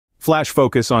Flash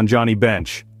focus on Johnny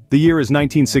Bench. The year is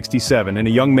 1967 and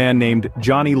a young man named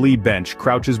Johnny Lee Bench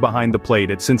crouches behind the plate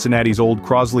at Cincinnati's old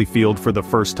Crosley Field for the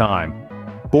first time.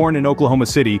 Born in Oklahoma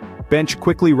City, Bench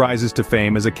quickly rises to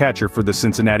fame as a catcher for the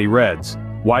Cincinnati Reds.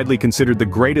 Widely considered the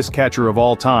greatest catcher of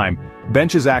all time,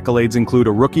 Bench's accolades include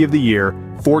a Rookie of the Year,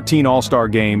 14 All-Star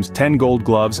games, 10 Gold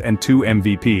Gloves, and 2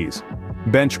 MVPs.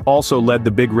 Bench also led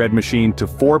the Big Red Machine to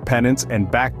 4 pennants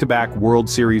and back-to-back World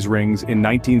Series rings in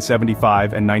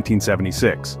 1975 and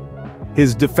 1976.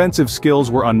 His defensive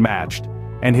skills were unmatched,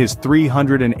 and his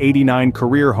 389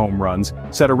 career home runs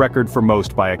set a record for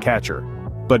most by a catcher.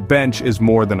 But Bench is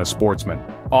more than a sportsman.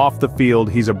 Off the field,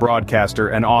 he's a broadcaster,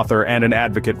 an author, and an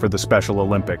advocate for the Special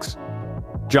Olympics.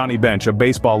 Johnny Bench, a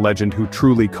baseball legend who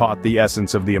truly caught the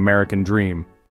essence of the American dream.